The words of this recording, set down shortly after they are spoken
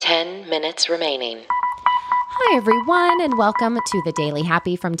10 minutes remaining. Hi, everyone, and welcome to the Daily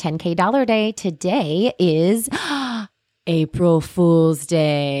Happy from 10K Dollar Day. Today is April Fool's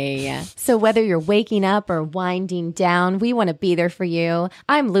Day. So whether you're waking up or winding down, we want to be there for you.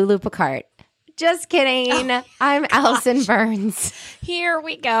 I'm Lulu Picard. Just kidding. I'm Allison Burns. Here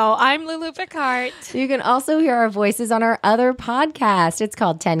we go. I'm Lulu Picard. You can also hear our voices on our other podcast. It's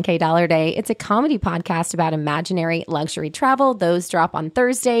called 10K Dollar Day. It's a comedy podcast about imaginary luxury travel. Those drop on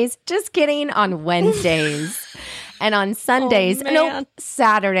Thursdays. Just kidding, on Wednesdays. And on Sundays,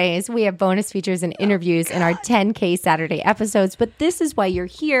 Saturdays, we have bonus features and interviews in our 10K Saturday episodes. But this is why you're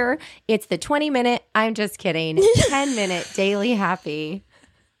here. It's the 20-minute, I'm just kidding, 10-minute Daily Happy.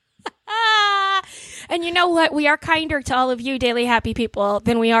 And you know what? We are kinder to all of you Daily Happy people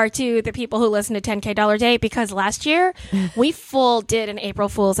than we are to the people who listen to 10K Dollar Day, because last year we did an April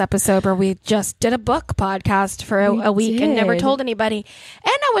Fool's episode where we just did a book podcast for a week and never told anybody. And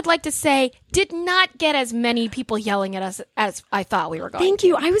I would like to say, did not get as many people yelling at us as I thought we were going Thank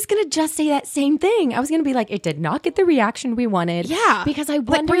you. I was going to just say that same thing. I was going to be like, it did not get the reaction we wanted. Yeah. Because I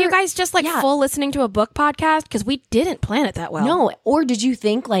wonder. Like, were you guys just full listening to a book podcast? Because we didn't plan it that well. No. Or did you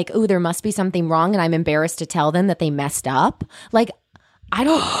think like, oh, there must be something wrong and I'm embarrassed to tell them that they messed up? Like, I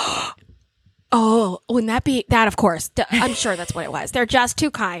don't. Oh, wouldn't that be that? Of course. I'm sure that's what it was. They're just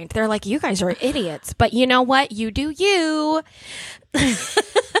too kind. They're like, you guys are idiots. But you know what? You do you.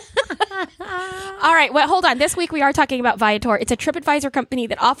 All right. Well, hold on. This week we are talking about Viator. It's a TripAdvisor company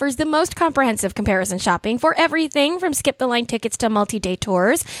that offers the most comprehensive comparison shopping for everything from skip-the-line tickets to multi-day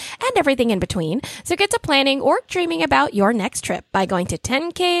tours and everything in between. So get to planning or dreaming about your next trip by going to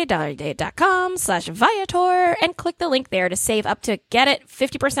 10kdollarday.com/Viator and click the link there to save up to, get it,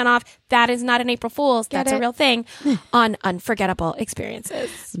 50% off. That is not an April Fool's. That's a real thing on unforgettable experiences.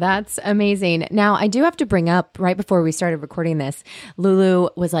 That's amazing. Now, I do have to bring up, right before we started recording this, Lulu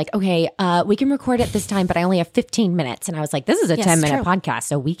was like, okay, we can record it this time, but I only have 15 minutes. And I was like, this is a 10-minute podcast,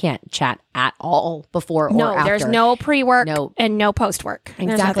 so we can't chat at all before or after. No, there's no pre-work and no post-work.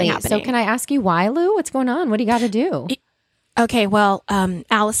 Exactly. So can I ask you why, Lou? What's going on? What do you got to do? Okay, well,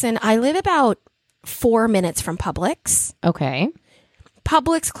 Allison, I live about 4 minutes from Publix. Okay.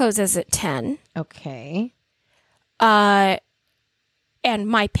 Publix closes at 10. Okay. And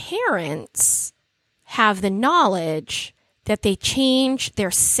my parents have the knowledge that they change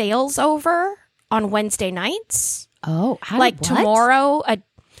their sales over on Wednesday nights. Oh,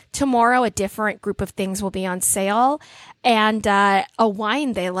 tomorrow a different group of things will be on sale, and a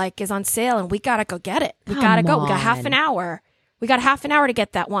wine they like is on sale, and we gotta go get it. We gotta go. We got half an hour. We got half an hour to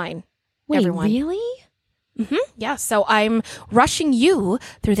get that wine. Wait, everyone. Really? Mm-hmm. Yeah. So I'm rushing you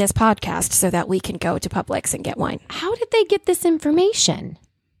through this podcast so that we can go to Publix and get wine. How did they get this information?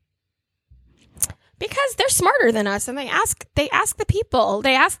 Because they're smarter than us, and they ask the people.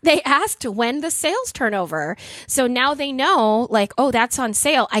 They asked when the sales turn over. So now they know, like, oh, that's on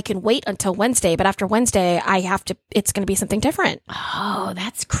sale. I can wait until Wednesday, but after Wednesday, it's going to be something different. Oh,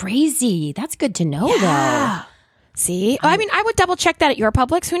 that's crazy. That's good to know, though. See? I mean, I would double check that at your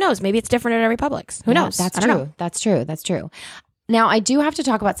Publix. Who knows? Maybe it's different at every Publix. Who knows? That's true. That's true. That's true. Now, I do have to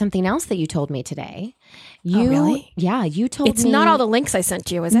talk about something else that you told me today. Oh, really? Yeah, you told me. It's not all the links I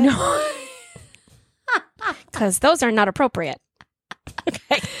sent you, is it? No. Because those are not appropriate.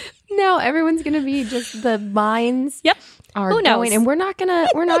 Okay. No, everyone's going to be just the minds. Yep. Who knows? And we're not gonna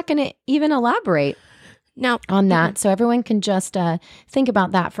even elaborate. On that. So everyone can just think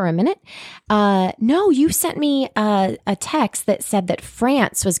about that for a minute. No, you sent me a text that said that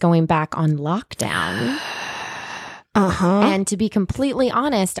France was going back on lockdown. And to be completely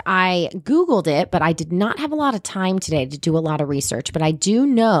honest, I Googled it, but I did not have a lot of time today to do a lot of research. But I do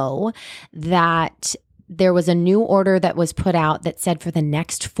know that there was a new order that was put out that said for the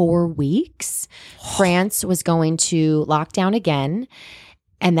next 4 weeks, France was going to lock down again.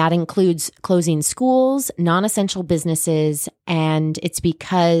 And that includes closing schools, non-essential businesses, and it's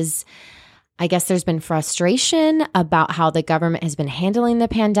because I guess there's been frustration about how the government has been handling the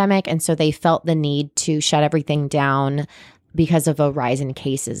pandemic, and so they felt the need to shut everything down because of a rise in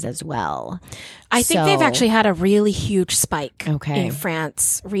cases as well. I think they've actually had a really huge spike in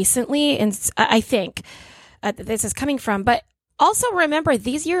France recently, and I think this is coming from, but also remember,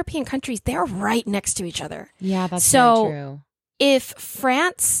 these European countries, they're right next to each other. Yeah, that's very true. If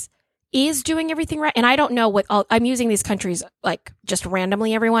France is doing everything right, and I don't know I'm using these countries like just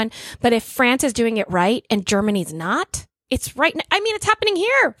randomly, everyone, but if France is doing it right and Germany's not, it's right. I mean, it's happening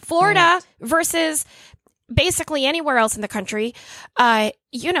here, Florida versus basically anywhere else in the country.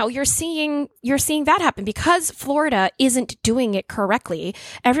 You're seeing that happen because Florida isn't doing it correctly.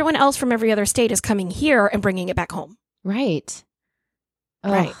 Everyone else from every other state is coming here and bringing it back home. Right.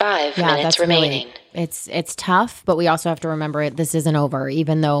 Right. 5 minutes remaining. It's tough, but we also have to remember this isn't over,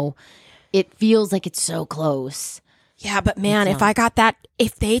 even though it feels like it's so close. Yeah, but man, if I got that,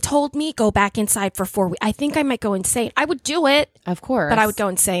 if they told me go back inside for 4 weeks, I think I might go insane. I would do it. Of course. But I would go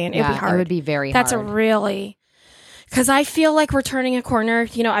insane. It'd be hard. It would be very That's hard. That's a really, because I feel like we're turning a corner.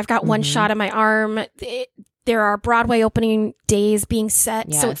 You know, I've got one shot on my arm. There are Broadway opening days being set.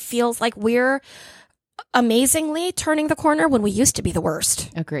 Yes. So it feels like we're amazingly turning the corner when we used to be the worst.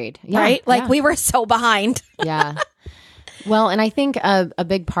 Agreed. Yeah, right? Like we were so behind. Yeah. Well, and I think a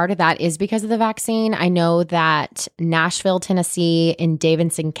big part of that is because of the vaccine. I know that Nashville, Tennessee in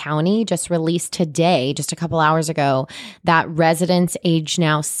Davidson County just released today, just a couple hours ago, that residents aged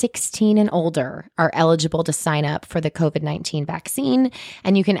now 16 and older are eligible to sign up for the COVID-19 vaccine.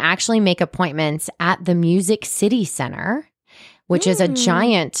 And you can actually make appointments at the Music City Center, which is a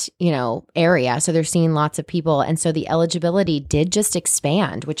giant, area. So they're seeing lots of people. And so the eligibility did just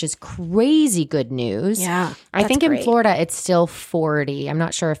expand, which is crazy good news. Yeah. I think great. in Florida, it's still 40. I'm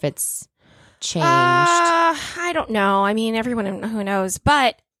not sure if it's changed. I don't know. I mean, everyone who knows.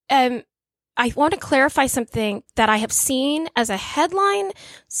 But I want to clarify something that I have seen as a headline.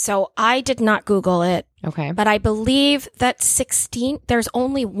 So I did not Google it. Okay. But I believe that there's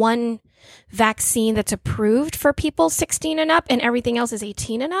only one vaccine that's approved for people 16 and up, and everything else is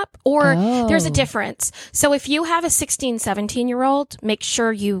 18 and up, or there's a difference. So if you have a 16, 17-year-old, make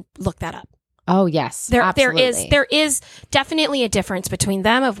sure you look that up. Oh, yes. Absolutely. There is definitely a difference between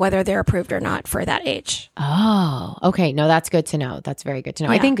them of whether they're approved or not for that age. Oh, okay. No, that's good to know. That's very good to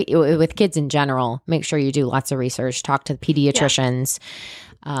know. Yeah. I think with kids in general, make sure you do lots of research, talk to the pediatricians. Yeah.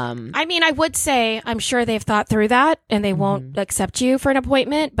 I mean, I would say I'm sure they've thought through that and they won't accept you for an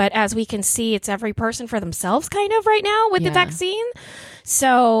appointment. But as we can see, it's every person for themselves kind of right now with the vaccine.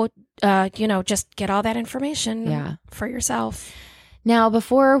 So, just get all that information for yourself. Now,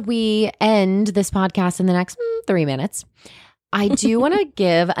 before we end this podcast in the next 3 minutes, I do want to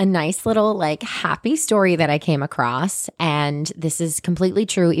give a nice little happy story that I came across. And this is completely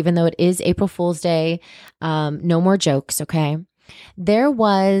true, even though it is April Fool's Day. No more jokes, okay? There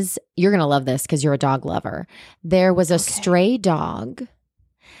was, you're going to love this because you're a dog lover. There was a stray dog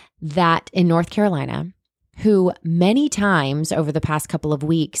that in North Carolina who many times over the past couple of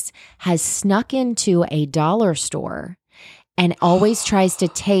weeks has snuck into a dollar store and always tries to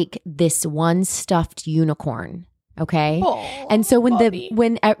take this one stuffed unicorn. Okay. And so when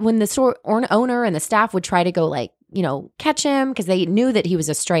the store owner and the staff would try to go catch him because they knew that he was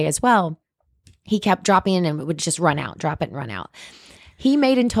a stray as well, he kept dropping in and would just run out, drop it and run out. He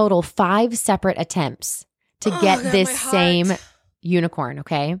made in total 5 separate attempts to get this same unicorn.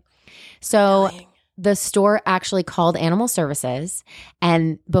 Okay. So the store actually called animal services,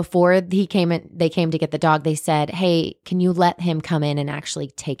 and before they came to get the dog, they said, "Hey, can you let him come in and actually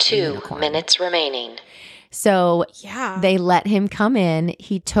take 2 the unicorn?" minutes remaining. So they let him come in.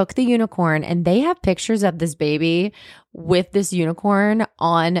 He took the unicorn, and they have pictures of this baby with this unicorn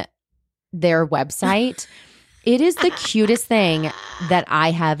on their website. It is the cutest thing that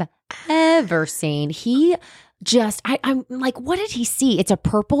I have ever seen. He just, I'm like, what did he see? It's a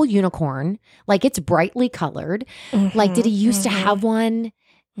purple unicorn. It's brightly colored. Did he used to have one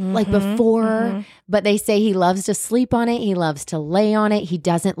before? But they say he loves to sleep on it. He loves to lay on it. He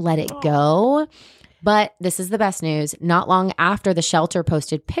doesn't let it go. But this is the best news. Not long after the shelter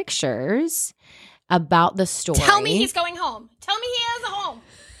posted pictures about the story. Tell me he's going home. Tell me he has a home.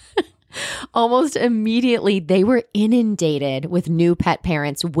 Almost immediately, they were inundated with new pet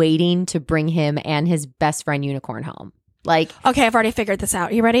parents waiting to bring him and his best friend unicorn home. Okay, I've already figured this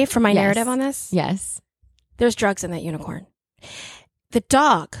out. You ready for my narrative on this? Yes. There's drugs in that unicorn. The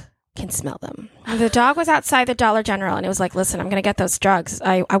dog can smell them. The dog was outside the Dollar General and it was like, listen, I'm going to get those drugs.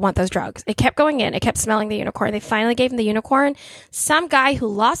 I want those drugs. It kept going in. It kept smelling the unicorn. They finally gave him the unicorn. Some guy who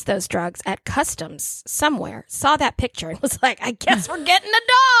lost those drugs at customs somewhere saw that picture and was like, I guess we're getting a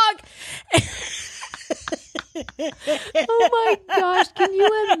dog. Oh my gosh. Can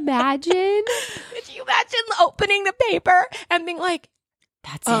you imagine? Could you imagine opening the paper and being like,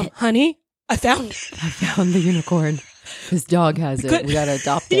 that's it. Honey, I found it. I found the unicorn. His dog has it. We got to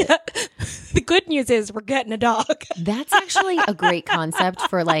adopt it. Yeah. The good news is we're getting a dog. That's actually a great concept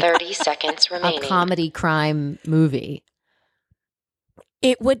for 30 seconds remaining. A comedy crime movie.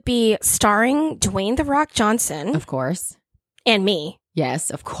 It would be starring Dwayne "The Rock" Johnson. Of course. And me. Yes,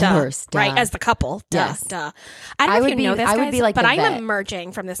 of Duh. course. Right, duh. as the couple. Duh, Yes. duh. I don't I know would if you know be- this, I would guys, be like but the I'm vet.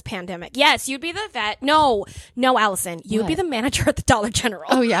 emerging from this pandemic. Yes, you'd be the vet. No, Allison. You'd be What? the manager at the Dollar General.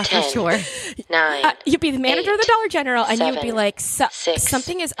 Oh, yeah, for 10, sure. 9, You'd be the manager of the 8, Dollar General, and you'd be 7, like, 6,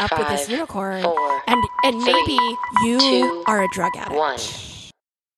 something is up with this 5, unicorn, 4, and maybe 3, you 2, are a drug addict. 1.